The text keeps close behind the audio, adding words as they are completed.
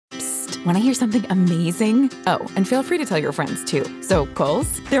best when I hear something amazing. Oh, and feel free to tell your friends too. So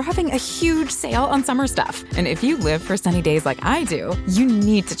Kohl's, they're having a huge sale on summer stuff. And if you live for sunny days like I do, you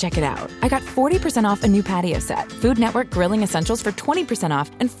need to check it out. I got 40% off a new patio set, Food Network grilling essentials for 20% off,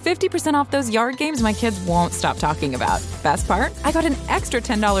 and 50% off those yard games my kids won't stop talking about. Best part? I got an extra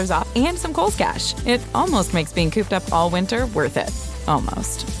 $10 off and some Kohl's cash. It almost makes being cooped up all winter worth it.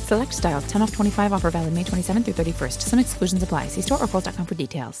 Almost. Select styles, 10 off 25, offer valid May 27th through 31st. Some exclusions apply. See store or Kohl's.com for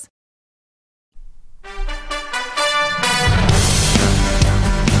details.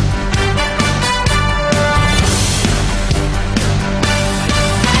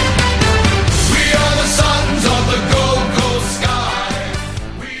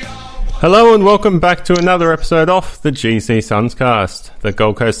 Hello and welcome back to another episode of the GC Sunscast, the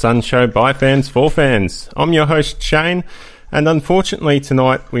Gold Coast Suns show by fans for fans. I'm your host Shane, and unfortunately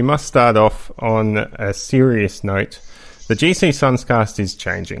tonight we must start off on a serious note. The GC Sunscast is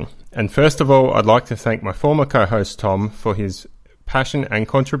changing, and first of all I'd like to thank my former co-host Tom for his passion and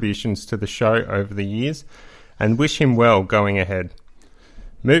contributions to the show over the years, and wish him well going ahead.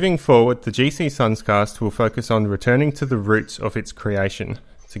 Moving forward, the GC Sunscast will focus on returning to the roots of its creation,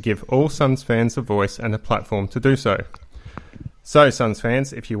 to give all Suns fans a voice and a platform to do so. So, Suns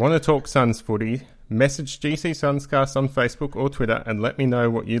fans, if you want to talk Suns footy, message GC Sunscast on Facebook or Twitter and let me know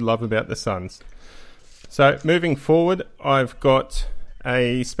what you love about the Suns. So, moving forward, I've got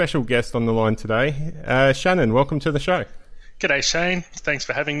a special guest on the line today. Shannon, welcome to the show. G'day, Shane. Thanks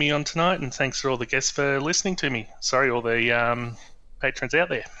for having me on tonight, and thanks for all the guests for listening to me. Sorry, all the patrons out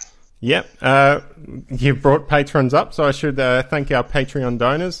there. Yep, you've brought patrons up, so I should thank our Patreon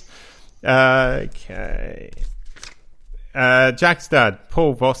donors. Okay. Jack Studd,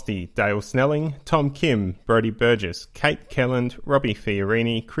 Paul Vosti, Dale Snelling, Tom Kim, Brodie Burgess, Kate Kelland, Robbie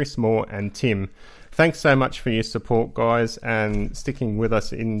Fiorini, Chris Moore and Tim. Thanks so much for your support, guys, and sticking with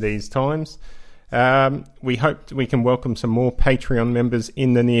us in these times. We hope we can welcome some more Patreon members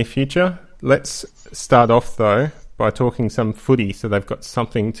in the near future. Let's start off, though, by talking some footy, so they've got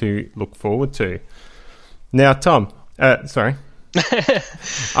something to look forward to. Now, Tom, sorry.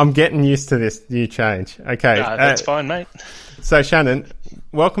 I'm getting used to this new change. Okay. That's fine, mate. So, Shannon,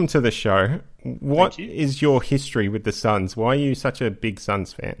 welcome to the show. What is your history with the Suns? Why are you such a big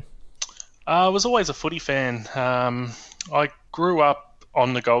Suns fan? I was always a footy fan. I grew up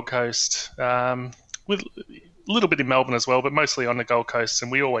on the Gold Coast, with a little bit in Melbourne as well, but mostly on the Gold Coast,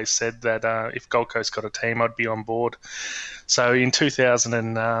 and we always said that if Gold Coast got a team, I'd be on board. So in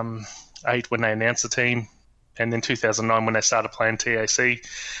 2008, when they announced the team, and then 2009 when they started playing TAC,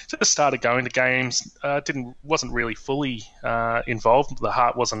 just started going to games. Wasn't really fully involved. The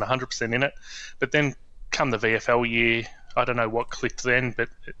heart wasn't 100% in it. But then come the VFL year, I don't know what clicked then, but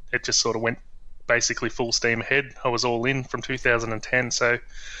it just sort of went basically full steam ahead. I was all in from 2010, so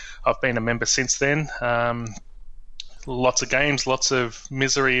I've been a member since then. Lots of games, lots of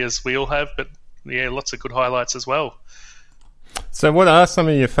misery as we all have, but yeah, lots of good highlights as well. So what are some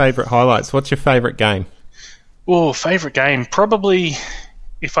of your favourite highlights? What's your favourite game? Oh, favourite game? Probably,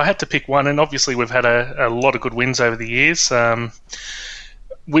 if I had to pick one, and obviously we've had a lot of good wins over the years.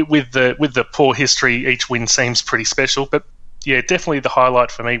 With the poor history, each win seems pretty special, but yeah, definitely the highlight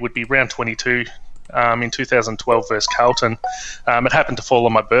for me would be round 22 in 2012 versus Carlton. It happened to fall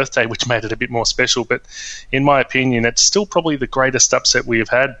on my birthday, which made it a bit more special, but in my opinion, it's still probably the greatest upset we have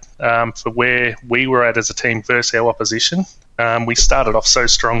had for where we were at as a team versus our opposition. We started off so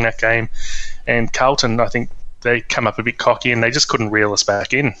strong that game, and Carlton, I think they come up a bit cocky and they just couldn't reel us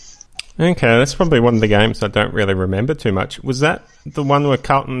back in. Okay, that's probably one of the games I don't really remember too much. Was that the one where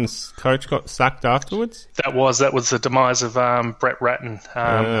Carlton's coach got sacked afterwards? That was the demise of Brett Ratton.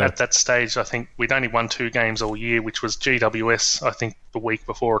 At that stage, I think we'd only won 2 games all year, which was GWS, I think, the week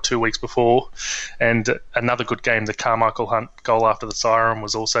before or 2 weeks before. And another good game, the Carmichael Hunt goal after the siren,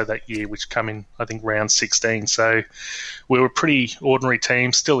 was also that year, which came in, I think, round 16. So we were a pretty ordinary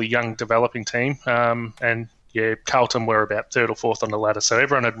team, still a young, developing team. And yeah, Carlton were about 3rd or 4th on the ladder, so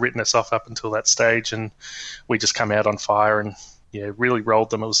everyone had written us off up until that stage, and we just come out on fire and yeah, really rolled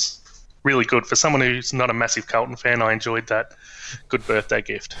them. It was really good. For someone who's not a massive Carlton fan, I enjoyed that. Good birthday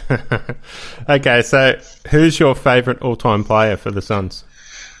gift. Okay, so who's your favourite all-time player for the Suns?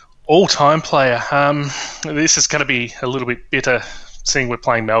 All-time player? This is going to be a little bit bitter, seeing we're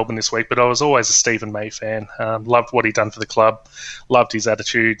playing Melbourne this week, but I was always a Stephen May fan. Loved what he'd done for the club, loved his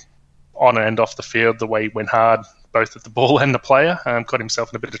attitude on and off the field, the way he went hard, both at the ball and the player. Got himself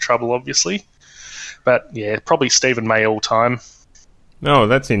in a bit of trouble, obviously. But yeah, probably Stephen May all time. Oh,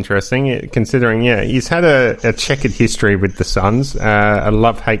 that's interesting, considering, he's had a checkered history with the Suns, a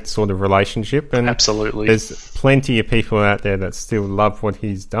love-hate sort of relationship. And absolutely, there's plenty of people out there that still love what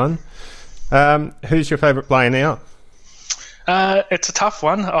he's done. Who's your favourite player now? It's a tough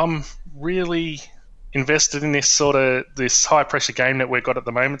one. I'm really invested in this high-pressure game that we've got at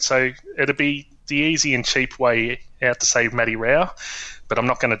the moment, so it'd be the easy and cheap way out to say Matty Rao, but I'm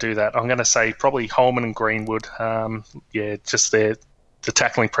not going to do that. I'm going to say probably Holman and Greenwood. Just the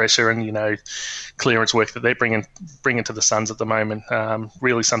tackling pressure and clearance work that they're bringing to the Suns at the moment.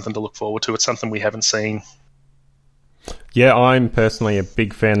 Really something to look forward to. It's something we haven't seen. Yeah, I'm personally a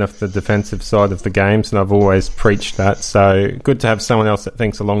big fan of the defensive side of the games, and I've always preached that. So good to have someone else that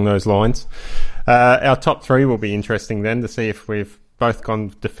thinks along those lines. Our top three will be interesting then to see if we've both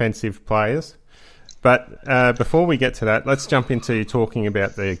gone defensive players. But before we get to that, let's jump into talking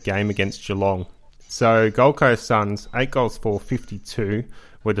about the game against Geelong. So Gold Coast Suns, 8 goals for 52,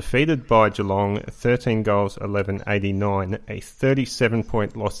 were defeated by Geelong, 13 goals, 11-89, a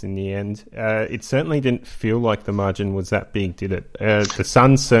 37-point loss in the end. It certainly didn't feel like the margin was that big, did it? The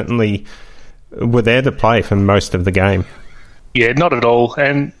Suns certainly were there to play for most of the game. Yeah, not at all.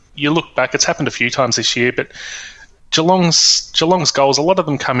 And you look back, it's happened a few times this year, but Geelong's goals, a lot of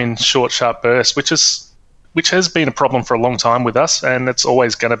them come in short, sharp bursts, which has been a problem for a long time with us, and it's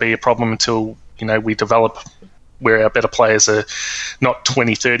always going to be a problem until we develop where our better players are not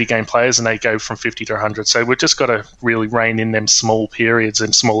 20, 30 game players and they go from 50 to 100. So we've just got to really rein in them small periods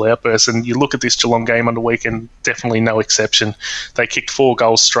and small outbursts. And you look at this Geelong game on the weekend, definitely no exception. They kicked 4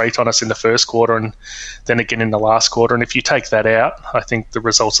 goals straight on us in the first quarter and then again in the last quarter. And if you take that out, I think the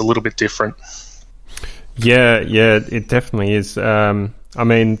result's a little bit different. Yeah, it definitely is.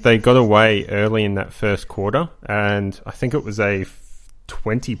 They got away early in that first quarter, and I think it was a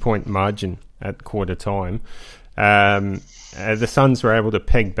 20-point margin at quarter time. The Suns were able to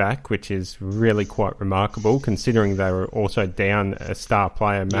peg back, which is really quite remarkable, considering they were also down a star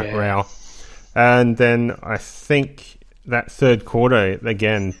player, Matt Rao. And then I think that third quarter,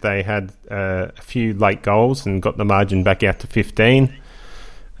 again, they had a few late goals and got the margin back out to 15.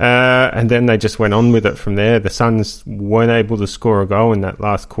 And then they just went on with it from there. The Suns weren't able to score a goal in that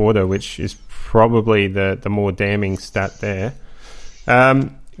last quarter, which is probably the more damning stat there.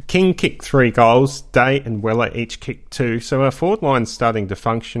 King kicked 3 goals, Day and Weller each kicked 2, so our forward line's starting to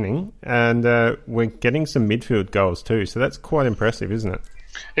functioning, and we're getting some midfield goals too, so that's quite impressive, isn't it?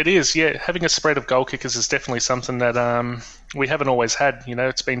 It is, yeah. Having a spread of goal kickers is definitely something that we haven't always had.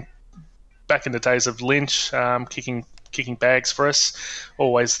 It's been back in the days of Lynch kicking bags for us,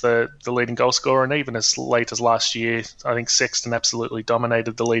 always the leading goal scorer, and even as late as last year, I think Sexton absolutely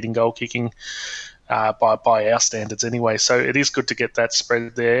dominated the leading goal kicking by our standards anyway. So it is good to get that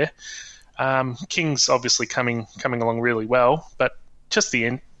spread there. King's obviously coming along really well, but just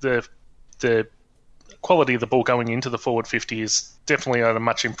the quality of the ball going into the forward 50 is definitely at a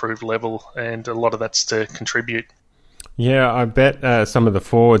much improved level, and a lot of that's to contribute. Yeah, I bet some of the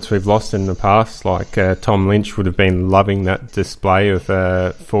forwards we've lost in the past, like Tom Lynch, would have been loving that display of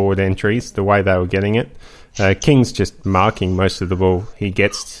forward entries, the way they were getting it. King's just marking most of the ball he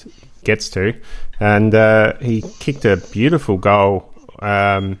gets to, and he kicked a beautiful goal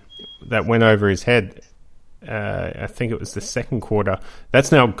that went over his head. I think it was the second quarter.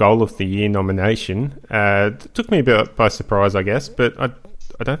 That's now Goal of the Year nomination. It took me a bit by surprise, I guess, but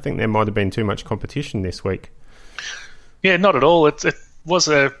I don't think there might have been too much competition this week. Yeah, not at all. It was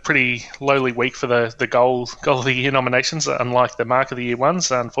a pretty lowly week for the Goal of the Year nominations, unlike the Mark of the Year ones.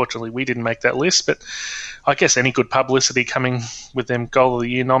 Unfortunately, we didn't make that list, but I guess any good publicity coming with them Goal of the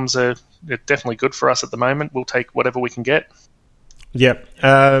Year noms are definitely good for us at the moment. We'll take whatever we can get. Yep.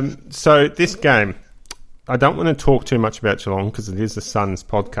 So this game, I don't want to talk too much about Geelong because it is the Suns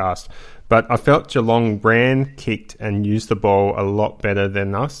podcast, but I felt Geelong ran, kicked and used the ball a lot better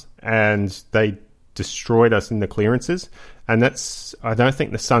than us, and they destroyed us in the clearances. And I don't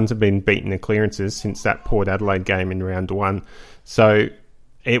think the Suns have been beaten in clearances since that Port Adelaide game in round 1. So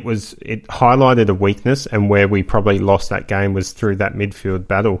it highlighted a weakness, and where we probably lost that game was through that midfield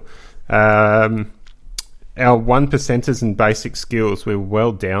battle. Our 1%ers and basic skills, we were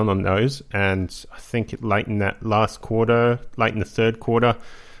well down on those, and I think late in that last quarter, late in the third quarter,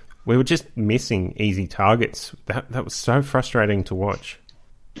 we were just missing easy targets. That was so frustrating to watch.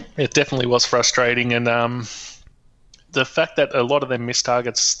 It definitely was frustrating, and the fact that a lot of them missed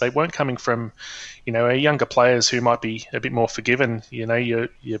targets, they weren't coming from, our younger players who might be a bit more forgiven. Your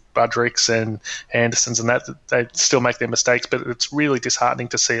Budricks and Andersons and that, they still make their mistakes, but it's really disheartening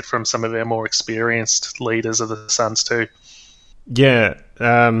to see it from some of our more experienced leaders of the Suns too. Yeah,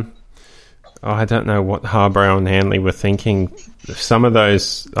 I don't know what Harbrow and Hanley were thinking. Some of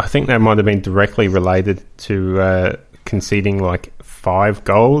those, I think they might have been directly related to conceding like 5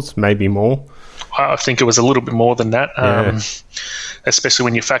 goals, maybe more. I think it was a little bit more than that, especially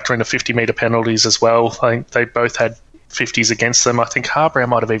when you factor in the 50-metre penalties as well. I think they both had 50s against them. I think Harbrow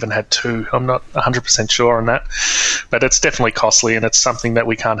might have even had 2. I'm not 100% sure on that. But it's definitely costly, and it's something that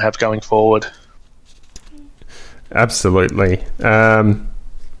we can't have going forward. Absolutely.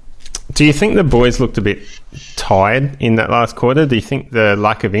 Do you think the boys looked a bit tired in that last quarter? Do you think the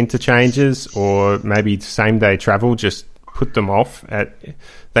lack of interchanges or maybe same-day travel just put them off?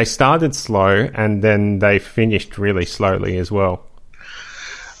 They started slow and then they finished really slowly as well.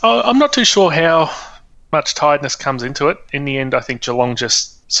 I'm not too sure how much tiredness comes into it. In the end, I think Geelong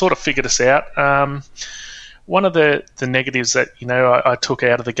just sort of figured us out. One of the negatives that I took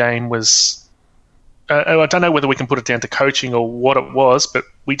out of the game was, I don't know whether we can put it down to coaching or what it was, but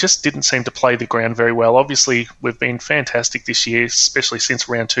we just didn't seem to play the ground very well. Obviously, we've been fantastic this year, especially since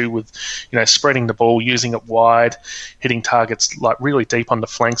round 2 with, spreading the ball, using it wide, hitting targets like really deep on the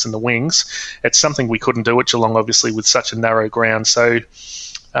flanks and the wings. It's something we couldn't do at Geelong, obviously, with such a narrow ground. So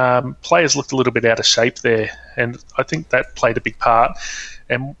players looked a little bit out of shape there, and I think that played a big part.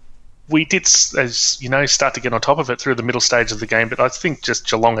 And we did, as you know, start to get on top of it through the middle stage of the game, but I think just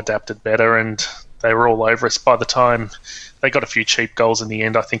Geelong adapted better and they were all over us. By the time they got a few cheap goals in the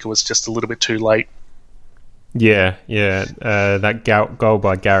end, I think it was just a little bit too late. Yeah. That goal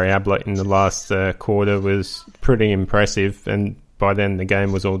by Gary Ablett in the last quarter was pretty impressive, and by then the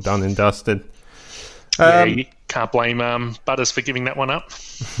game was all done and dusted. You can't blame Butters for giving that one up.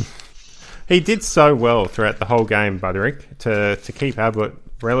 He did so well throughout the whole game, Butterick, to keep Ablett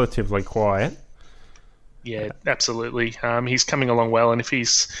relatively quiet. Yeah, absolutely. He's coming along well, and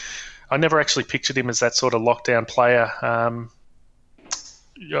I never actually pictured him as that sort of lockdown player. I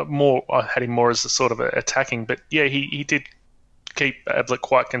had him more as a sort of attacking, but yeah, he did keep Ablett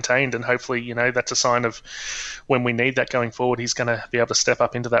quite contained, and hopefully, that's a sign of when we need that going forward, he's going to be able to step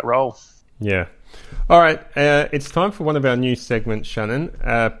up into that role. Yeah. All right, it's time for one of our new segments, Shannon.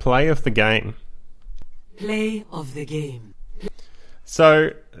 Play of the game. Play of the game.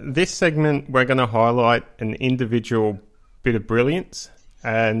 So this segment, we're going to highlight an individual bit of brilliance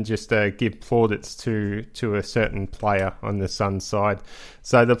and just give plaudits to a certain player on the Suns side.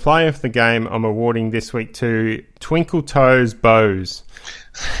 So the play of the game I'm awarding this week to Twinkle Toes Bose.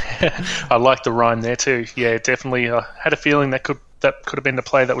 I like the rhyme there too. Yeah, definitely. I had a feeling that could have been the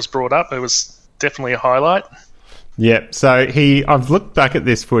play that was brought up. It was definitely a highlight. Yeah, so I've looked back at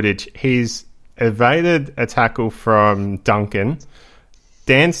this footage. He's evaded a tackle from Duncan,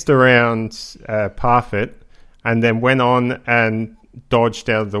 danced around Parfitt, and then went on and dodged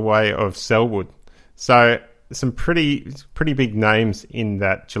out of the way of Selwood. So some pretty big names in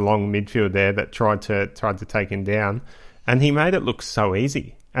that Geelong midfield there that tried to take him down, and he made it look so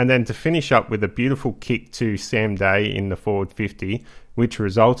easy. And then to finish up with a beautiful kick to Sam Day in the forward 50, which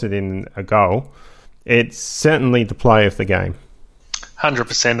resulted in a goal. It's certainly the play of the game.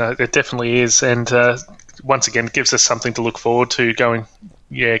 100%, it definitely is, and once again, it gives us something to look forward to going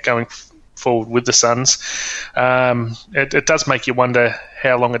forward with the Suns. It does make you wonder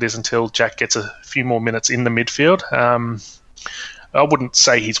how long it is until Jack gets a few more minutes in the midfield. I wouldn't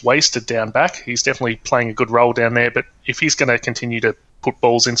say he's wasted down back. He's definitely playing a good role down there, but if he's going to continue to put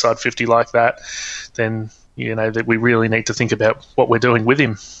balls inside 50 like that, then that we really need to think about what we're doing with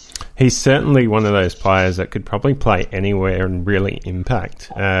him. He's certainly one of those players that could probably play anywhere and really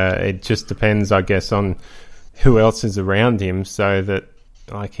impact. It just depends, I guess, on who else is around him, so that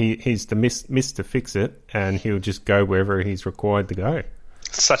he's the Mr. Fix-It, and he'll just go wherever he's required to go.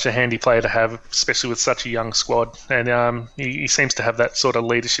 Such a handy player to have, especially with such a young squad, and he seems to have that sort of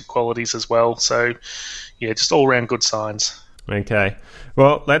leadership qualities as well. So, yeah, just all-round good signs. Okay,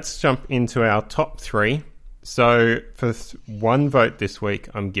 well, let's jump into our top 3. So for one vote this week,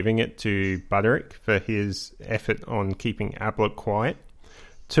 I'm giving it to Butterick for his effort on keeping Ablett quiet.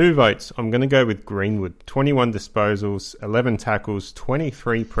 2 votes, I'm going to go with Greenwood. 21 disposals, 11 tackles,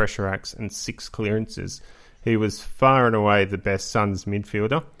 23 pressure acts and 6 clearances. He was far and away the best Suns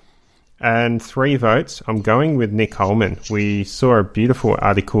midfielder. And 3 votes, I'm going with Nick Holman. We saw a beautiful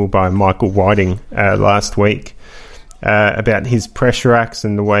article by Michael Whiting last week about his pressure acts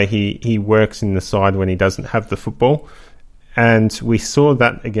and the way he works in the side when he doesn't have the football. And we saw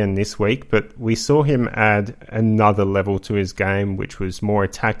that again this week, but we saw him add another level to his game, which was more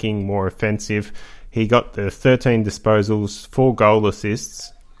attacking, more offensive. He got the 13 disposals, 4 goal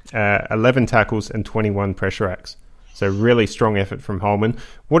assists, 11 tackles and 21 pressure acts. So really strong effort from Holman.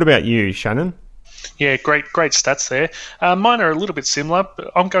 What about you, Shannon? Yeah, great stats there. Mine are a little bit similar,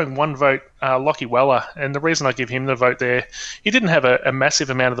 but I'm going one vote, Lockie Weller, and the reason I give him the vote there, he didn't have a massive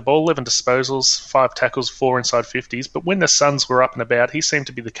amount of the ball, 11 disposals, 5 tackles, 4 inside 50s, but when the Suns were up and about, he seemed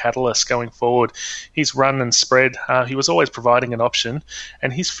to be the catalyst going forward. His run and spread, he was always providing an option,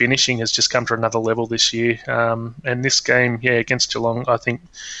 and his finishing has just come to another level this year. And this game, against Geelong, I think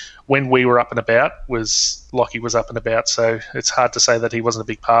when we were up and about, Lockie was up and about, so it's hard to say that he wasn't a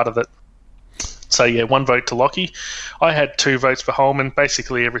big part of it. So, one vote to Lockie. I had 2 votes for Holman.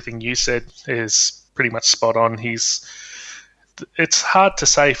 Basically, everything you said is pretty much spot on. It's hard to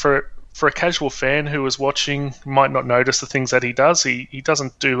say for a casual fan who is watching, might not notice the things that he does. He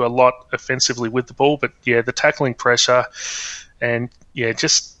doesn't do a lot offensively with the ball, but, the tackling pressure and,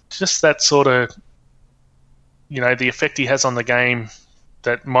 just that sort of, the effect he has on the game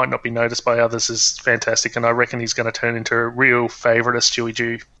that might not be noticed by others is fantastic, and I reckon he's going to turn into a real favourite of Stewie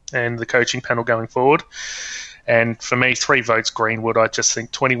Dew and the coaching panel going forward. And for me, 3 votes Greenwood. I just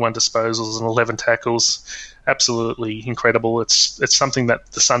think 21 disposals and 11 tackles, absolutely incredible. It's something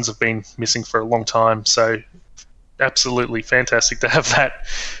that the Suns have been missing for a long time, so absolutely fantastic to have that.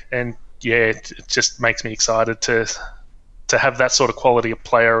 And it just makes me excited to have that sort of quality of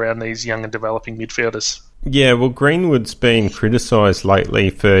player around these young and developing midfielders. Yeah, well, Greenwood's been criticised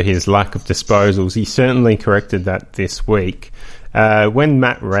lately for his lack of disposals. He certainly corrected that this week. When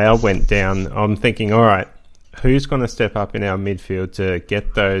Matt Rowell went down, I'm thinking, all right, who's going to step up in our midfield to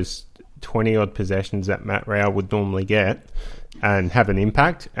get those 20-odd possessions that Matt Rowell would normally get and have an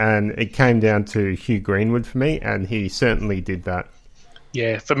impact? And it came down to Hugh Greenwood for me, and he certainly did that.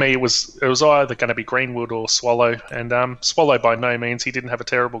 Yeah, for me it was either going to be Greenwood or Swallow, and Swallow by no means, he didn't have a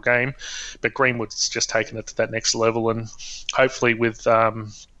terrible game, but Greenwood's just taken it to that next level, and hopefully with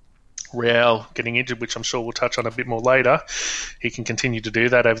Rowell getting injured, which I'm sure we'll touch on a bit more later, he can continue to do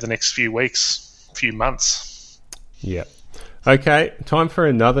that over the next few weeks, few months. Yeah. Okay, time for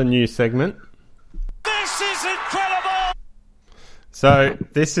another new segment. This is incredible! So,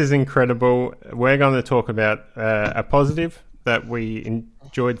 this is incredible. We're going to talk about a positive that we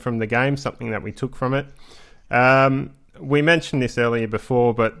enjoyed from the game, something that we took from it. We mentioned this earlier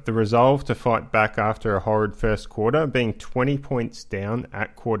before, but the resolve to fight back after a horrid first quarter, being 20 points down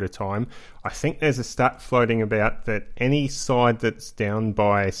at quarter time. I think there's a stat floating about that any side that's up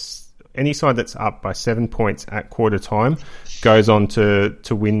by 7 points at quarter time goes on to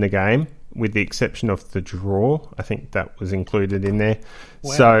win the game, with the exception of the draw. I think that was included in there.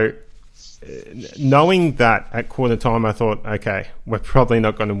 Wow. So, knowing that at quarter time, I thought, okay, we're probably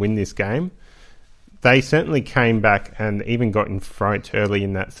not going to win this game. They certainly came back and even got in front early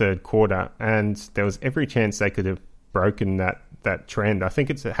in that third quarter, and there was every chance they could have broken that trend. I think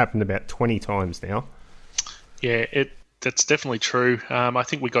it's happened about 20 times now. Yeah, that's definitely true. I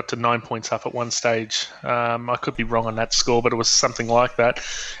think we got to 9 points up at one stage. I could be wrong on that score, but it was something like that.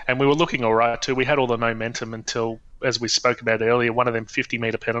 And we were looking all right too. We had all the momentum until, as we spoke about earlier, one of them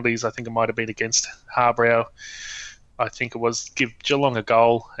 50-metre penalties, I think it might have been against Harbrow. I think it was, give Geelong a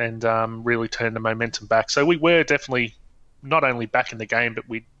goal and really turn the momentum back. So we were definitely not only back in the game, but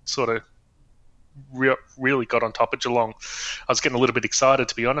we sort of really got on top of Geelong. I was getting a little bit excited,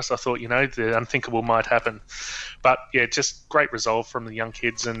 to be honest. I thought, the unthinkable might happen. But, just great resolve from the young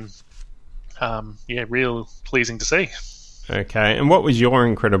kids and, real pleasing to see. Okay, and what was your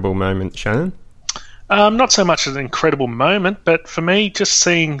incredible moment, Shannon? Not so much an incredible moment, but for me, just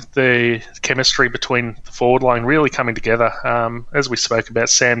seeing the chemistry between the forward line really coming together. As we spoke about,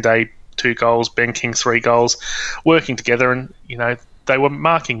 Sam Day, 2 goals, Ben King, 3 goals, working together. And, they were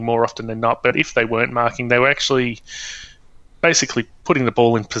marking more often than not, but if they weren't marking, they were actually basically putting the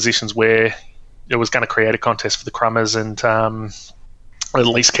ball in positions where it was going to create a contest for the Crummers and at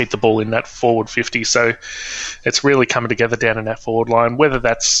least keep the ball in that forward 50. So it's really coming together down in that forward line, whether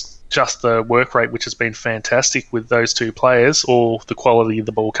that's just the work rate, which has been fantastic with those 2 players, or the quality of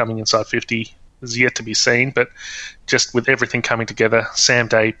the ball coming inside 50 is yet to be seen. But just with everything coming together, Sam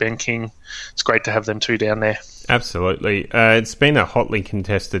Day, Ben King, it's great to have them 2 down there. Absolutely. It's been a hotly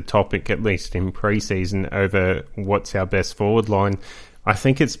contested topic, at least in pre-season, over what's our best forward line. I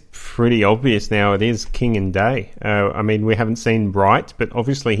think it's pretty obvious now it is King and Day. We haven't seen Bright, but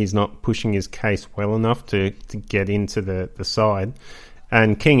obviously he's not pushing his case well enough to get into the side.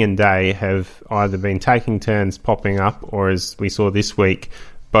 And King and Day have either been taking turns popping up, or as we saw this week,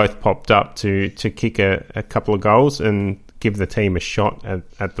 both popped up to kick a couple of goals and give the team a shot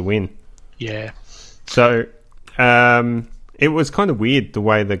at the win. Yeah. So it was kind of weird the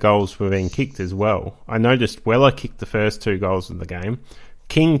way the goals were being kicked as well. I noticed Weller kicked the first 2 goals of the game,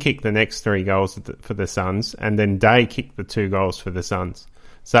 King kicked the next 3 goals for the Suns, and then Day kicked the 2 goals for the Suns.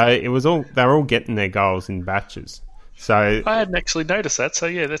 So it was they were all getting their goals in batches. So I hadn't actually noticed that. So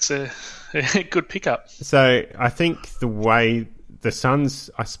yeah, that's a good pickup. So I think the way the Suns,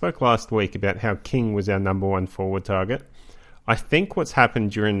 I spoke last week about how King was our number one forward target. I think what's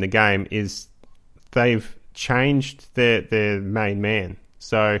happened during the game is they've changed their main man.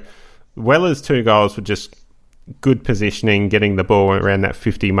 So Weller's 2 goals were just good positioning, getting the ball around that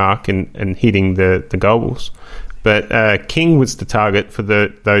 50 mark and hitting the goals. But King was the target for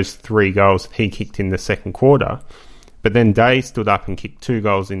those 3 goals that he kicked in the second quarter. But then Day stood up and kicked 2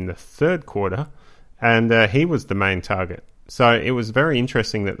 goals in the third quarter, and he was the main target. So it was very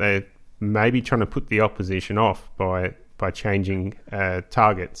interesting that they're maybe trying to put the opposition off by changing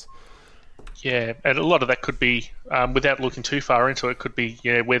targets. Yeah, and a lot of that could be, without looking too far into it, could be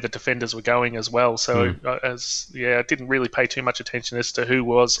where the defenders were going as well. So I didn't really pay too much attention as to who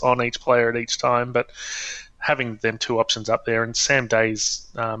was on each player at each time, but having them 2 options up there, and Sam Day's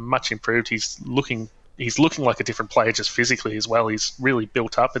much improved. He's looking like a different player just physically as well. He's really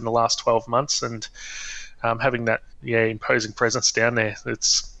built up in the last 12 months, and having that imposing presence down there,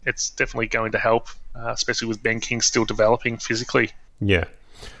 it's definitely going to help, especially with Ben King still developing physically. Yeah.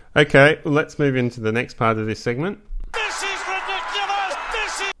 Okay, well, let's move into the next part of this segment. This is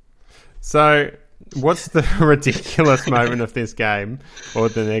ridiculous! So, what's the ridiculous moment of this game, or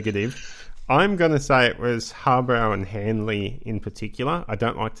the negative? I'm going to say it was Harbrow and Hanley in particular. I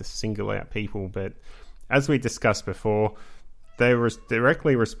don't like to single out people, but as we discussed before, they were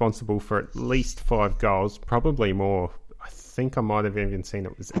directly responsible for at least 5 goals, probably more. I think I might have even seen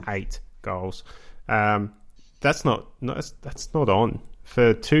it was 8 goals. That's not on.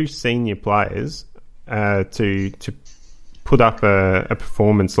 For 2 senior players to put up a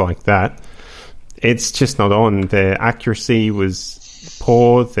performance like that, it's just not on. Their accuracy was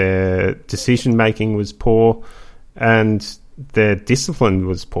poor, their decision making was poor, and their discipline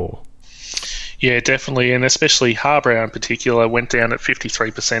was poor. Yeah, definitely, and especially Harbrow in particular went down at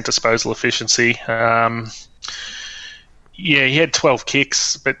 53% disposal efficiency. He had 12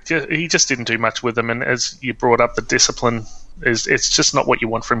 kicks, but he just didn't do much with them. And as you brought up, the discipline it's just not what you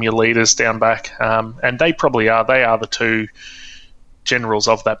want from your leaders down back. And they probably are. They are the 2 generals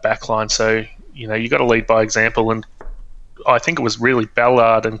of that back line. So, you got to lead by example. And I think it was really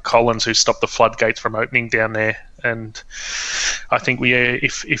Ballard and Collins who stopped the floodgates from opening down there. And I think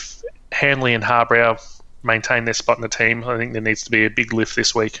if Hanley and Harbrow maintain their spot in the team, I think there needs to be a big lift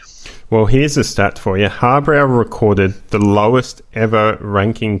this week. Well, here's a stat for you. Harbrow recorded the lowest ever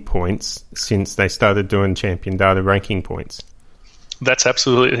ranking points since they started doing Champion Data ranking points. That's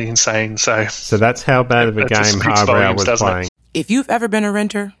absolutely insane. So that's how bad of a game Harbrow was playing. If you've ever been a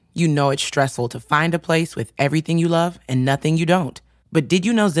renter, you know it's stressful to find a place with everything you love and nothing you don't. But did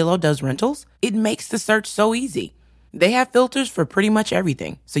you know Zillow does rentals? It makes the search so easy. They have filters for pretty much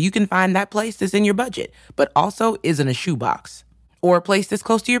everything, so you can find that place that's in your budget, but also isn't a shoebox. Or a place that's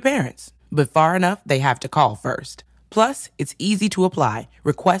close to your parents, but far enough they have to call first. Plus, it's easy to apply,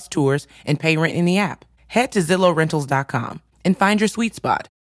 request tours, and pay rent in the app. Head to ZillowRentals.com and find your sweet spot.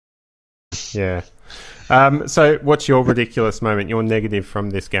 Yeah. So what's your ridiculous moment, your negative from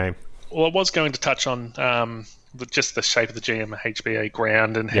this game? Well, I was going to touch on just the shape of the GMHBA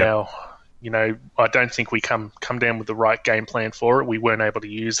ground and how... I don't think we come down with the right game plan for it. We weren't able to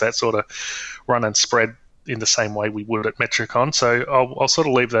use that sort of run and spread in the same way we would at Metricon. So I'll sort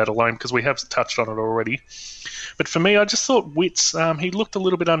of leave that alone because we have touched on it already. But for me, I just thought Witts, he looked a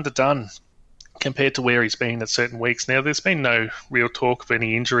little bit underdone compared to where he's been at certain weeks. Now, there's been no real talk of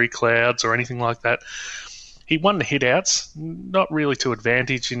any injury clouds or anything like that. He won the hit-outs, not really to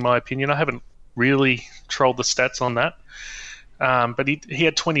advantage in my opinion. I haven't really trolled the stats on that. But he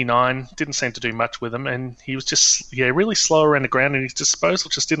had 29, didn't seem to do much with him, and he was just really slow around the ground, and his disposal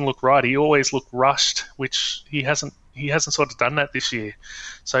just didn't look right. He always looked rushed, which he hasn't sort of done that this year.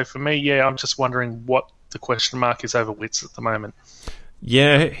 So for me, I'm just wondering what the question mark is over Witts at the moment.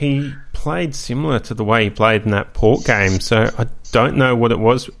 Yeah, he played similar to the way he played in that Port game, so I don't know what it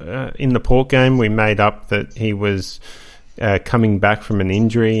was. In the Port game, we made up that he was coming back from an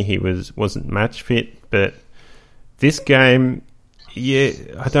injury. He wasn't match fit, but this game... Yeah,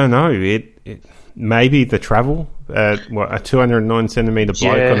 I don't know. It maybe the travel. A 209 centimetre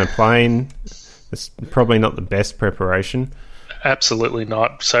bloke on a plane. It's probably not the best preparation. Absolutely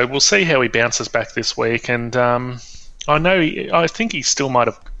not. So we'll see how he bounces back this week. And I think he still might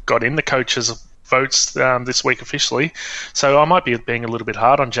have got in the coaches' votes this week officially. So I might be being a little bit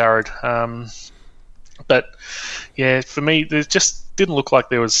hard on Jared. But yeah, for me, there just didn't look like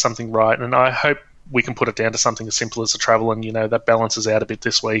there was something right. And I hope we can put it down to something as simple as the travel, and that balances out a bit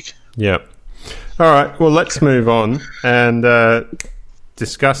this week. Yep. All right. Well, let's move on and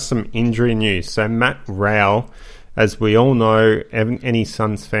discuss some injury news. So Matt Rowell, as we all know, any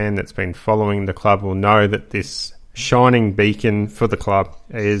Suns fan that's been following the club will know that this shining beacon for the club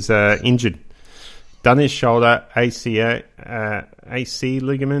is injured. Done his shoulder, AC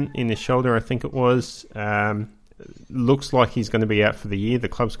ligament in his shoulder, I think it was. Looks like he's going to be out for the year. The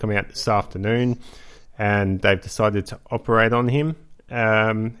club's coming out this afternoon, and they've decided to operate on him.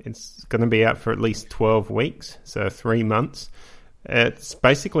 It's going to be out for at least 12 weeks, so 3 months. It's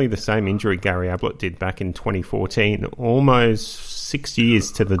basically the same injury Gary Ablett did back in 2014, almost 6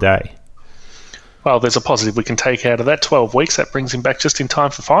 years to the day. Well, there's a positive we can take out of that. 12 weeks, that brings him back just in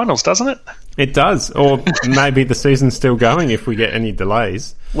time for finals, doesn't it? It does, or maybe the season's still going if we get any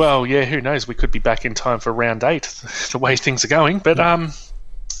delays. Well, yeah, who knows? We could be back in time for round 8, the way things are going. But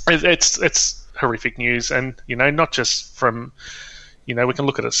it's horrific news, and not just from, we can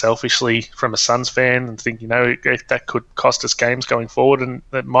look at it selfishly from a Suns fan and think, that could cost us games going forward, and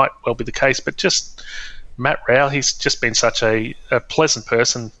that might well be the case. But just Matt Rowell, he's just been such a pleasant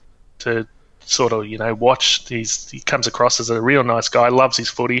person to sort of, watch. He comes across as a real nice guy, loves his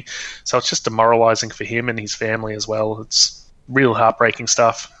footy, so it's just demoralising for him and his family as well. It's real heartbreaking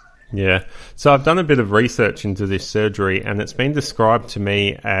stuff. Yeah, so I've done a bit of research into this surgery, and it's been described to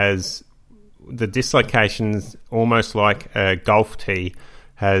me as the dislocation's almost like a golf tee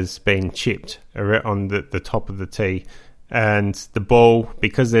has been chipped on the top of the tee, and the ball,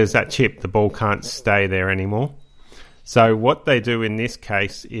 because there's that chip, the ball can't stay there anymore. So what they do in this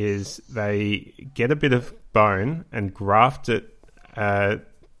case is they get a bit of bone and graft it to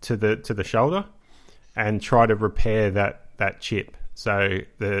the shoulder and try to repair that chip, so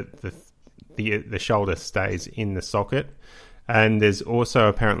the shoulder stays in the socket. And there's also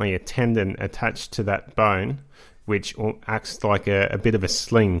apparently a tendon attached to that bone, which acts like a bit of a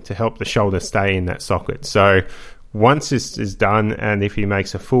sling to help the shoulder stay in that socket. So once this is done, and if he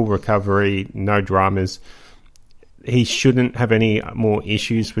makes a full recovery, no dramas, he shouldn't have any more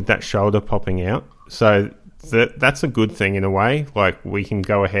issues with that shoulder popping out. So that's a good thing in a way. Like, we can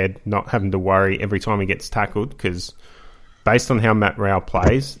go ahead not having to worry every time he gets tackled, because based on how Matt Rowell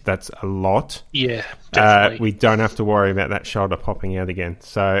plays, that's a lot. Yeah, definitely. We don't have to worry about that shoulder popping out again.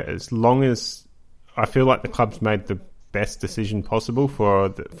 So as long as I feel like the club's made the best decision possible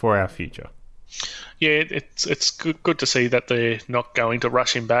for our future. Yeah, it's good to see that they're not going to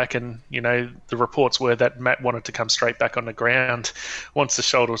rush him back, and the reports were that Matt wanted to come straight back on the ground once the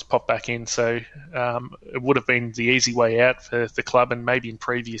shoulder was popped back in, so it would have been the easy way out for the club, and maybe in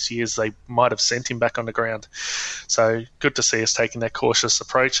previous years they might have sent him back on the ground. So good to see us taking that cautious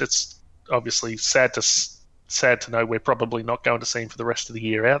approach. It's obviously sad to know we're probably not going to see him for the rest of the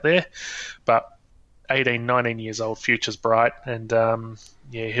year out there, but 18, 19 years old, future's bright, and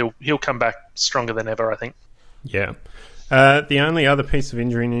he'll come back stronger than ever, I think. Yeah. The only other piece of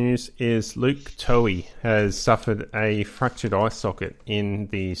injury news is Luke Towie has suffered a fractured eye socket in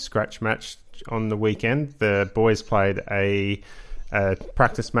the scratch match on the weekend. The boys played a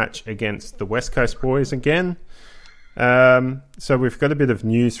practice match against the West Coast boys again. So we've got a bit of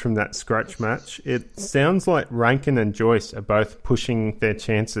news from that scratch match. It sounds like Rankin and Joyce are both pushing their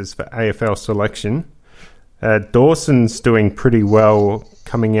chances for AFL selection. Dawson's doing pretty well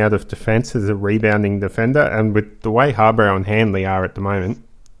coming out of defence as a rebounding defender, and with the way Harborough and Handley are at the moment,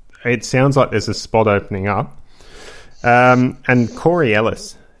 it sounds like there's a spot opening up. And Corey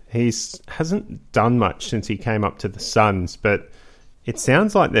Ellis, he hasn't done much since he came up to the Suns, but it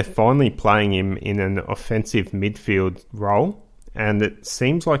sounds like they're finally playing him in an offensive midfield role, and it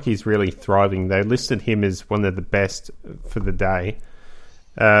seems like he's really thriving. They listed him as one of the best for the day.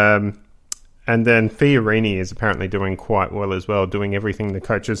 And then Fiorini is apparently doing quite well as well, doing everything the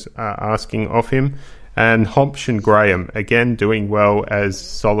coaches are asking of him. And Hompsch and Graham, again, doing well as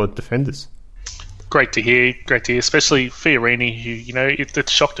solid defenders. Great to hear, especially Fiorini, who, it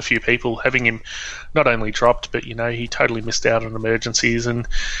shocked a few people having him not only dropped, but, he totally missed out on emergencies. And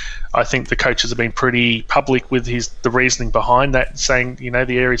I think the coaches have been pretty public with the reasoning behind that, saying,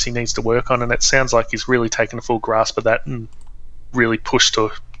 the areas he needs to work on. And it sounds like he's really taken a full grasp of that and really pushed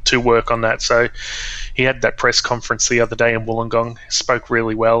to work on that. So he had that press conference the other day in Wollongong, spoke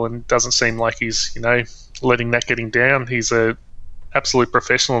really well, and doesn't seem like he's, letting that get him down. He's a absolute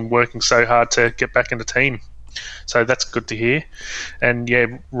professional and working so hard to get back in the team. So that's good to hear. And yeah,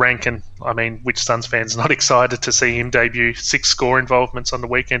 Rankin, which Suns fans not excited to see him debut 6 score involvements on the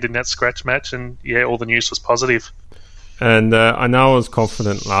weekend in that scratch match? And yeah, all the news was positive. And I know I was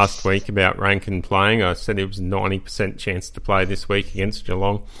confident last week about Rankin playing. I said it was a 90% chance to play this week against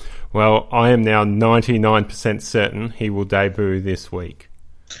Geelong. Well, I am now 99% certain he will debut this week.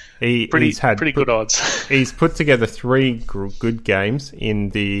 He's had pretty good odds. He's put together 3 good games in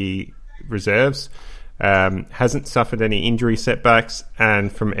the reserves. Hasn't suffered any injury setbacks,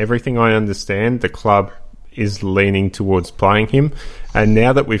 and from everything I understand, the club is leaning towards playing him. And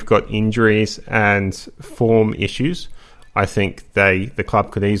now that we've got injuries and form issues, I think the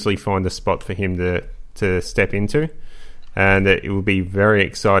club could easily find a spot for him to step into, and it will be very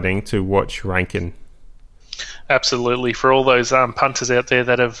exciting to watch Rankin. Absolutely. For all those punters out there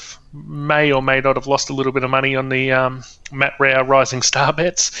that may or may not have lost a little bit of money on the Matt Rao Rising Star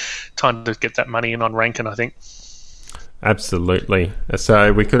bets, time to get that money in on Rankin, I think. Absolutely.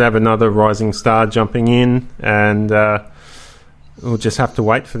 So we could have another Rising Star jumping in, and we'll just have to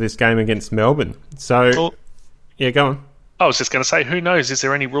wait for this game against Melbourne. So, yeah, go on. I was just going to say, who knows? Is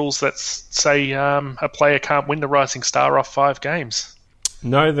there any rules that say a player can't win the Rising Star off 5 games?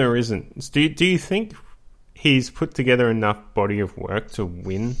 No, there isn't. Do you think he's put together enough body of work to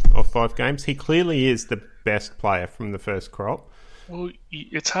win off 5 games? He clearly is the best player from the first crop. Well,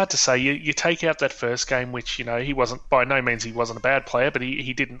 it's hard to say. You take out that first game, which, he wasn't, by no means he wasn't a bad player, but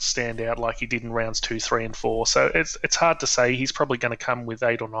he didn't stand out like he did in rounds 2, 3 and 4. So it's hard to say. He's probably going to come with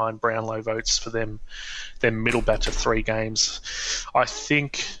 8 or 9 Brownlow votes for their middle batch of 3 games. I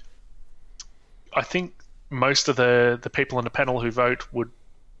think most of the people on the panel who vote would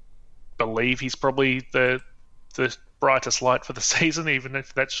believe he's probably the brightest light for the season, even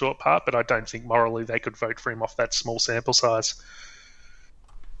if that short part, but I don't think morally they could vote for him off that small sample size.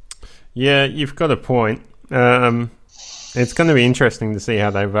 Yeah, you've got a point. It's going to be interesting to see how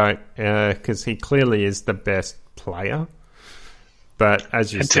they vote, because he clearly is the best player. But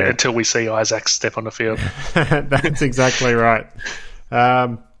as you said... Until we see Isaac step on the field. That's exactly right.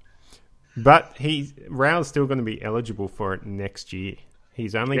 But Rao's still going to be eligible for it next year.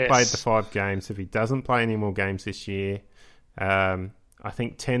 He's only played the 5 games. If he doesn't play any more games this year, I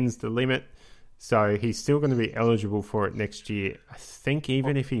think 10's the limit. So he's still going to be eligible for it next year. I think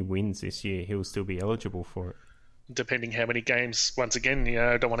even if he wins this year, he'll still be eligible for it. Depending how many games, once again,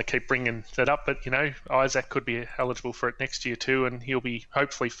 I don't want to keep bringing that up, but, Isaac could be eligible for it next year too, and he'll be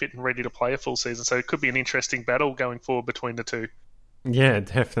hopefully fit and ready to play a full season. So it could be an interesting battle going forward between the two. Yeah,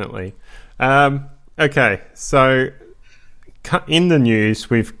 definitely. Okay, so in the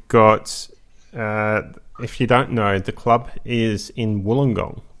news, we've got, if you don't know, the club is in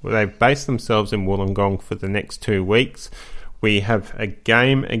Wollongong. They've based themselves in Wollongong for the next 2 weeks. We have a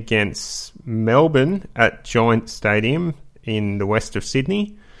game against Melbourne at Giant Stadium in the west of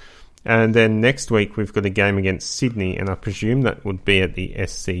Sydney. And then next week we've got a game against Sydney, and I presume that would be at the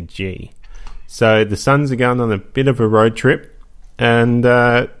SCG. So the Suns are going on a bit of a road trip, and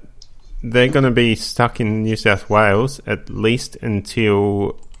they're going to be stuck in New South Wales at least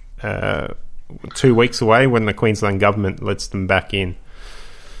until 2 weeks away, when the Queensland government lets them back in.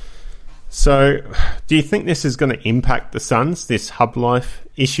 So, do you think this is going to impact the Suns, this hub life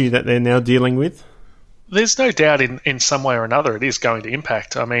issue that they're now dealing with? There's no doubt in some way or another it is going to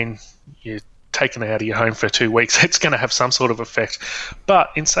impact. I mean, you're taken out of your home for 2 weeks, it's going to have some sort of effect. But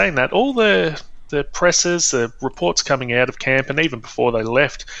in saying that, all the presses, the reports coming out of camp, and even before they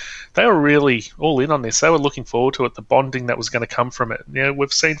left, they were really all in on this. They were looking forward to it, the bonding that was going to come from it.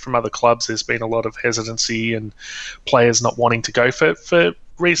 We've seen from other clubs there's been a lot of hesitancy and players not wanting to go for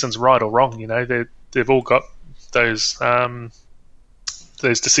reasons right or wrong. They've all got those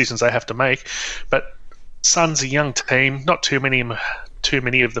decisions they have to make. But Suns, a young team, not too many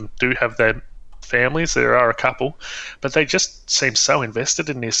of them do have their families. There are a couple, but they just seem so invested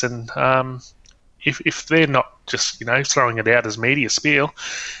in this. And if they're not just throwing it out as media spiel,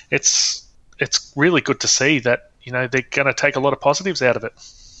 it's really good to see that they're going to take a lot of positives out of it.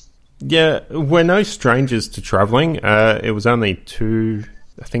 Yeah, we're no strangers to travelling. It was only 2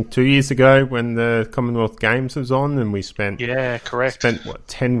 years ago when the Commonwealth Games was on, and we spent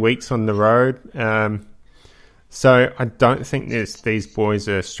 10 weeks on the road. So I don't think these boys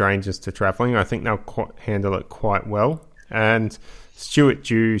are strangers to travelling. I think they'll handle it quite well. And Stuart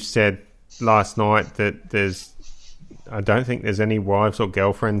Dew said last night that I don't think there's any wives or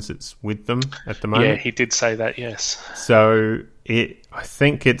girlfriends that's with them at the moment. Yeah, he did say that, yes. So I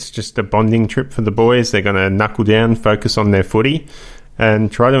think it's just a bonding trip for the boys. They're going to knuckle down, focus on their footy,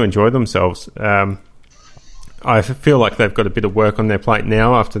 and try to enjoy themselves. I feel like they've got a bit of work on their plate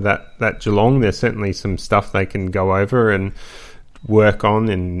now after that Geelong. There's certainly some stuff they can go over and work on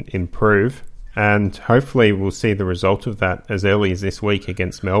and improve. And hopefully we'll see the result of that as early as this week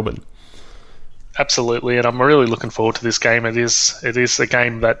against Melbourne. Absolutely, and I'm really looking forward to this game. It is a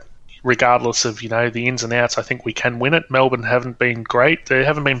game that, regardless of the ins and outs, I think we can win it. Melbourne haven't been great. They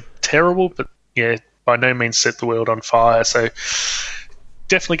haven't been terrible, but by no means set the world on fire. So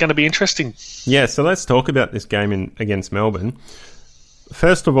definitely going to be interesting. Yeah, so let's talk about this game against Melbourne.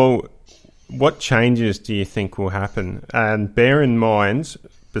 First of all, what changes do you think will happen? And bear in mind,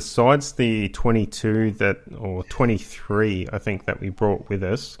 besides the 22 or 23, I think that we brought with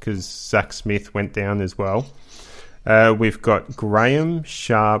us, because Zach Smith went down as well. We've got Graham,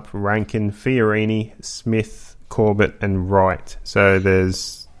 Sharp, Rankin, Fiorini, Smith, Corbett, and Wright. So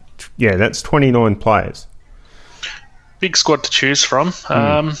that's 29 players. Big squad to choose from.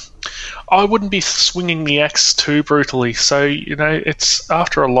 I wouldn't be swinging the axe too brutally. So, it's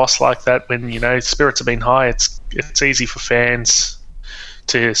after a loss like that when, spirits have been high, it's easy for fans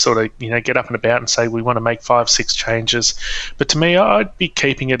to sort of, get up and about and say we want to make 5-6 changes. But to me, I'd be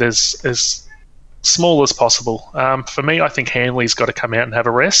keeping it as small as possible. For me, I think Hanley's got to come out and have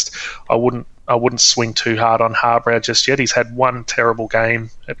a rest. I wouldn't swing too hard on Harbrow just yet. He's had one terrible game,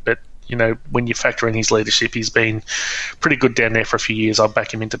 but when you factor in his leadership, he's been pretty good down there for a few years. I'll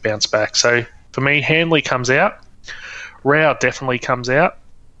back him in to bounce back. So for me, Hanley comes out. Rao definitely comes out.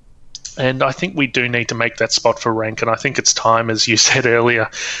 And I think we do need to make that spot for Rankin. I think it's time, as you said earlier.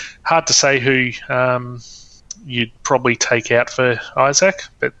 Hard to say who you'd probably take out for Isaac,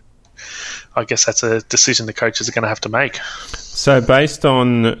 but I guess that's a decision the coaches are going to have to make. So based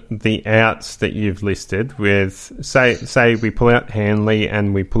on the outs that you've listed, with say we pull out Hanley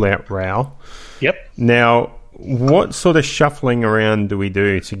and we pull out Rao. Yep. Now, what sort of shuffling around do we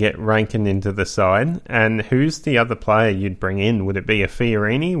do to get Rankin into the side? And who's the other player you'd bring in? Would it be a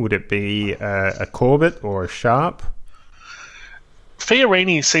Fiorini? Would it be a Corbett or a Sharp?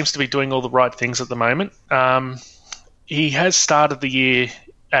 Fiorini seems to be doing all the right things at the moment. He has started the year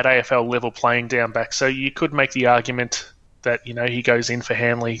at AFL level playing down back, so you could make the argument that he goes in for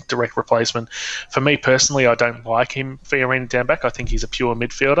Hanley, direct replacement. For me personally, I don't like him Fiorini down back. I think he's a pure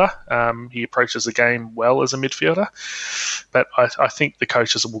midfielder. He approaches the game well as a midfielder, but I think the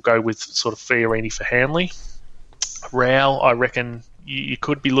coaches will go with sort of Fiorini for Hanley. Rao, I reckon you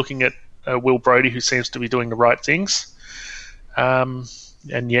could be looking at Will Brodie, who seems to be doing the right things.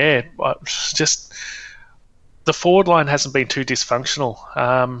 Just the forward line hasn't been too dysfunctional.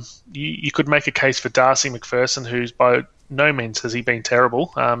 You could make a case for Darcy McPherson, who's by no means has he been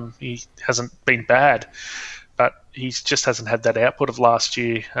terrible. He hasn't been bad, but he just hasn't had that output of last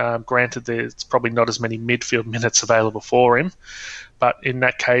year. Granted, there's probably not as many midfield minutes available for him, but in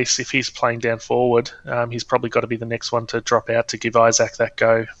that case, if he's playing down forward, he's probably got to be the next one to drop out to give Isaac that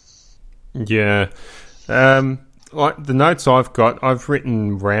go. Yeah. Like the notes I've got, I've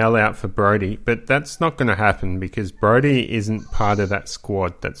written Rowell out for Brodie, but that's not going to happen because Brodie isn't part of that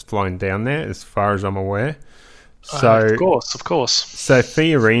squad that's flown down there, as far as I'm aware. So, of course. So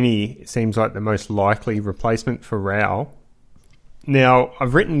Fiorini seems like the most likely replacement for Rowell. Now,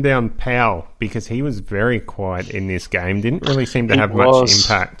 I've written down Powell because he was very quiet in this game, didn't really seem to have much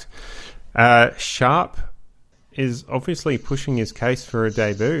impact. Sharp is obviously pushing his case for a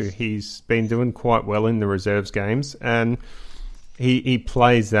debut. He's been doing quite well in the reserves games, and he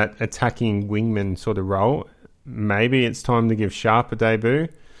plays that attacking wingman sort of role. Maybe it's time to give Sharp a debut.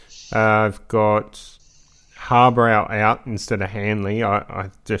 I've got Harbrow out instead of Hanley. I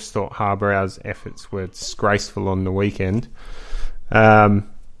just thought Harbrow's efforts were disgraceful on the weekend. But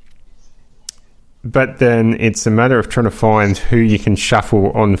then it's a matter of trying to find who you can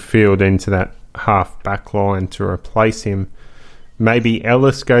shuffle on field into that half back line to replace him. Maybe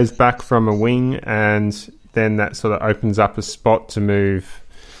Ellis goes back from a wing, and then that sort of opens up a spot to move.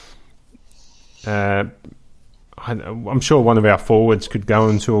 I'm sure one of our forwards could go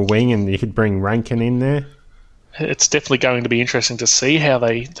into a wing and you could bring Rankin in there. It's definitely going to be interesting to see how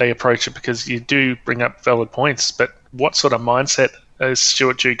they approach it, because you do bring up valid points, but what sort of mindset is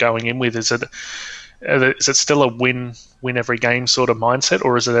Stuart Dew going in with? Is it still a win every game sort of mindset,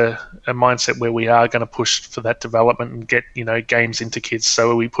 or is it a mindset where we are going to push for that development and get games into kids?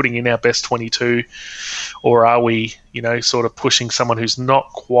 So are we putting in our best 22, or are we sort of pushing someone who's not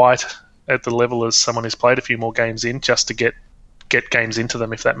quite at the level as someone who's played a few more games in, just to get games into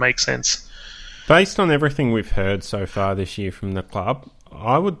them, if that makes sense? Based on everything we've heard so far this year from the club,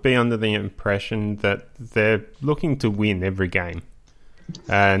 I would be under the impression that they're looking to win every game.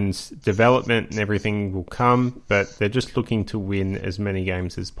 And development and everything will come, but they're just looking to win as many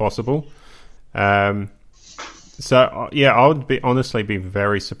games as possible. I would honestly be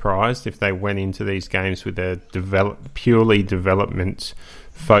very surprised if they went into these games with a purely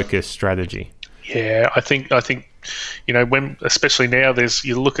development-focused strategy. Yeah, I think when, especially now,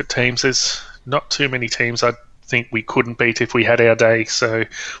 you look at teams. There's not too many teams I think we couldn't beat if we had our day. So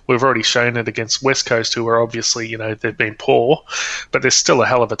we've already shown it against West Coast, who are obviously they've been poor, but they're still a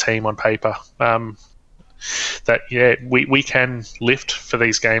hell of a team on paper. that, yeah, we can lift for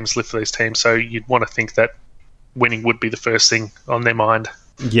these games, lift for these teams. So you'd want to think that winning would be the first thing on their mind.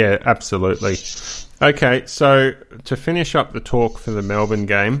 Yeah, absolutely. Okay, so to finish up the talk for the Melbourne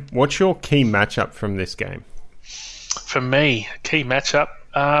game, what's your key matchup from this game? For me, key matchup,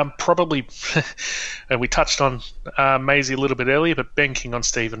 probably, and we touched on Maisie a little bit earlier, but Ben King on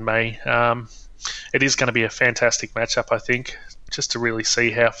Stephen May. It is going to be a fantastic matchup, I think, just to really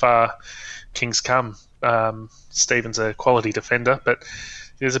see how far King's come. Stephen's a quality defender, but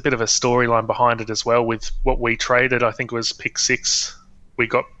there's a bit of a storyline behind it as well with what we traded. I think it was pick 6 we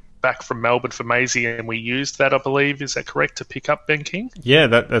got back from Melbourne for Maisie, and we used that, I believe. Is that correct, to pick up Ben King? Yeah,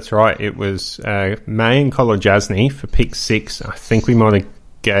 that's right. It was May and Kolodjasny for pick 6. I think we might have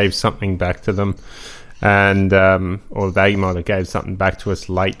gave something back to them, and or they might have gave something back to us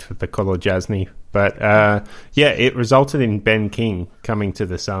late for the Kolodjasny. But yeah, it resulted in Ben King coming to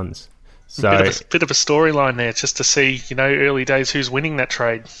the Suns. So bit of a storyline there, just to see, early days, who's winning that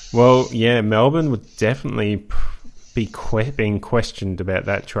trade. Well, yeah, Melbourne would definitely be being questioned about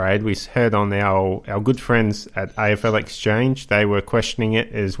that trade. We heard on our good friends at AFL Exchange, they were questioning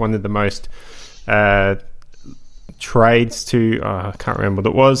it as one of the most trades to, I can't remember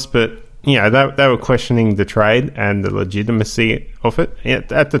what it was, but they were questioning the trade and the legitimacy of it.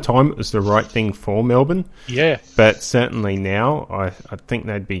 At the time, it was the right thing for Melbourne. Yeah. But certainly now, I think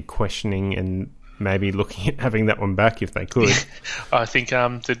they'd be questioning and maybe looking at having that one back if they could. I think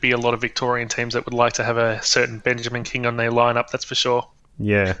there'd be a lot of Victorian teams that would like to have a certain Benjamin King on their lineup, that's for sure.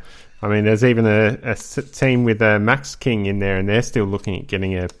 Yeah. I mean, there's even a team with Max King in there, and they're still looking at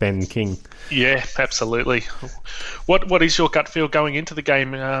getting a Ben King. Yeah, absolutely. What is your gut feel going into the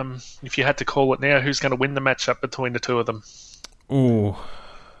game? If you had to call it now, who's going to win the matchup between the two of them? Ooh,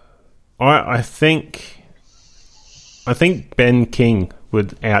 I think Ben King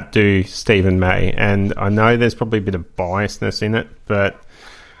would outdo Stephen May, and I know there's probably a bit of biasness in it, but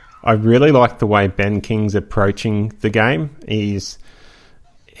I really like the way Ben King's approaching the game. He's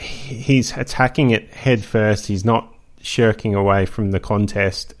attacking it head first. He's not shirking away from the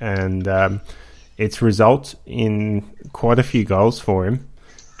contest, and it's resulted in quite a few goals for him.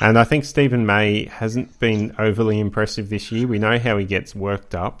 And I think Stephen May hasn't been overly impressive this year. We know how he gets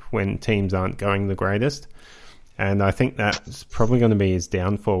worked up when teams aren't going the greatest, and I think that's probably going to be his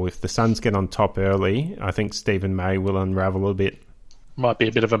downfall. If the Suns get on top early, I think Stephen May will unravel a bit. Might be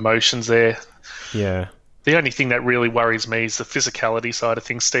a bit of emotions there. Yeah. The only thing that really worries me is the physicality side of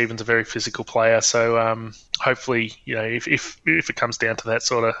things. Stephen's a very physical player, so hopefully, if it comes down to that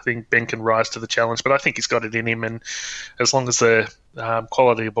sort of thing, Ben can rise to the challenge. But I think he's got it in him, and as long as the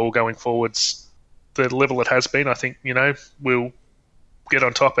quality of ball going forwards, the level it has been, I think we'll get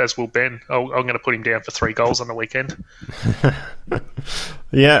on top, as will Ben. I'm going to put him down for 3 goals on the weekend.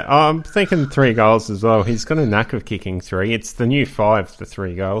 Yeah, I'm thinking 3 goals as well. He's got a knack of kicking 3. It's the new 5, the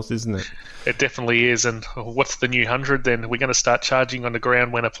 3 goals, isn't it? It definitely is. And what's the new 100 then? We're going to start charging on the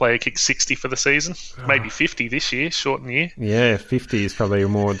ground when a player kicks 60 for the season. Maybe 50 this year, shortened year. Yeah, 50 is probably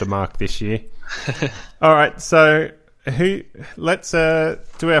more the mark this year. All right, so let's do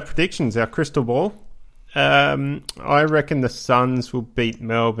our predictions, our crystal ball. I reckon the Suns will beat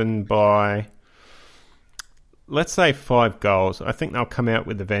Melbourne by, let's say, 5 goals. I think they'll come out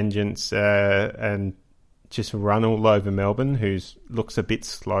with a vengeance and just run all over Melbourne, who looks a bit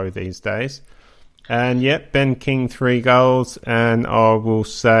slow these days. And Ben King 3 goals, and I will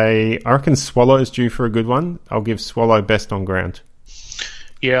say, I reckon Swallow's due for a good one. I'll give Swallow best on ground.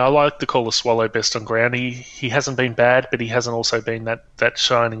 Yeah, I like to call the Swallow best on ground. He hasn't been bad, but he hasn't also been that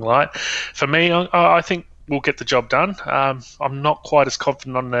shining light. For me, I think we'll get the job done. I'm not quite as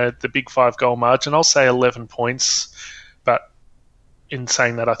confident on the big 5-goal margin. I'll say 11 points, but in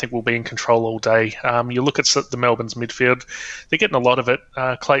saying that, I think we'll be in control all day. You look at the Melbourne's midfield, they're getting a lot of it,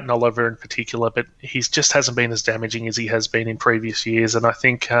 Clayton Oliver in particular, but he just hasn't been as damaging as he has been in previous years, and I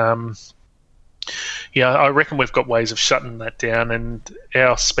think... I reckon we've got ways of shutting that down, and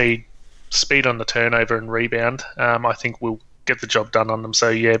our speed on the turnover and rebound, I think we'll get the job done on them.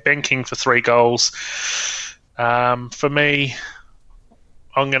 So, Ben King for 3 goals. For me,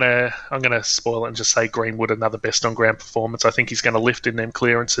 I'm gonna spoil it and just say Greenwood, another best on ground performance. I think he's going to lift in them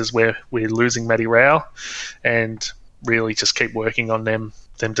clearances where we're losing Matty Rowell, and really just keep working on them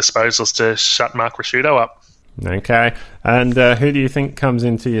disposals to shut Mark Rasciuto up. Okay, and who do you think comes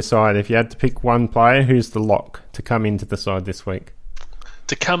into your side? If you had to pick one player, who's the lock to come into the side this week?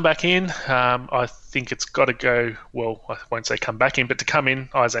 To come back in, I think it's got to go, well, I won't say come back in, but to come in,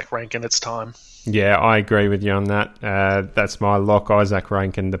 Isaac Rankin, it's time. Yeah, I agree with you on that. That's my lock, Isaac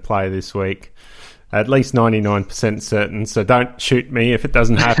Rankin, to play this week. at least 99% certain, so don't shoot me if it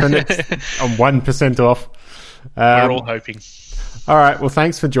doesn't happen. I'm 1% off. We're all hoping. All right, well,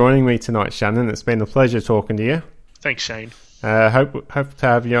 thanks for joining me tonight, Shannon. It's been a pleasure talking to you. Thanks, Shane. Hope to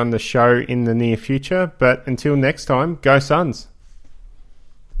have you on the show in the near future, but until next time, go Suns.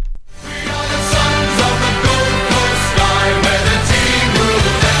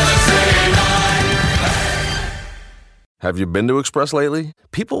 Have you been to Express lately?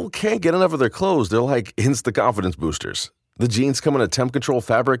 People can't get enough of their clothes. They're like instant confidence boosters. The jeans come in a temp control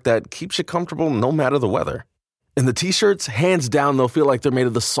fabric that keeps you comfortable no matter the weather. And the t-shirts, hands down, they'll feel like they're made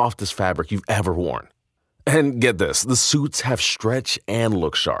of the softest fabric you've ever worn. And get this, the suits have stretch and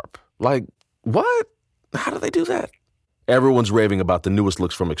look sharp. Like, what? How do they do that? Everyone's raving about the newest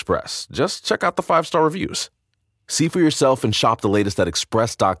looks from Express. Just check out the 5-star reviews. See for yourself and shop the latest at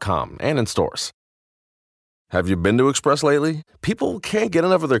express.com and in stores. Have you been to Express lately? People can't get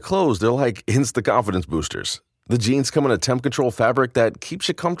enough of their clothes. They're like instant confidence boosters. The jeans come in a temp control fabric that keeps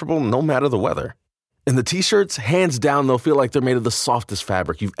you comfortable no matter the weather. And the t-shirts, hands down, they'll feel like they're made of the softest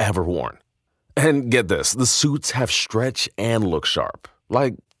fabric you've ever worn. And get this, the suits have stretch and look sharp.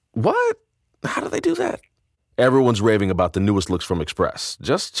 Like, what? How do they do that? Everyone's raving about the newest looks from Express.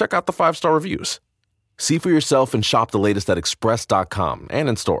 Just check out the 5-star reviews. See for yourself and shop the latest at express.com and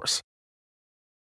in stores.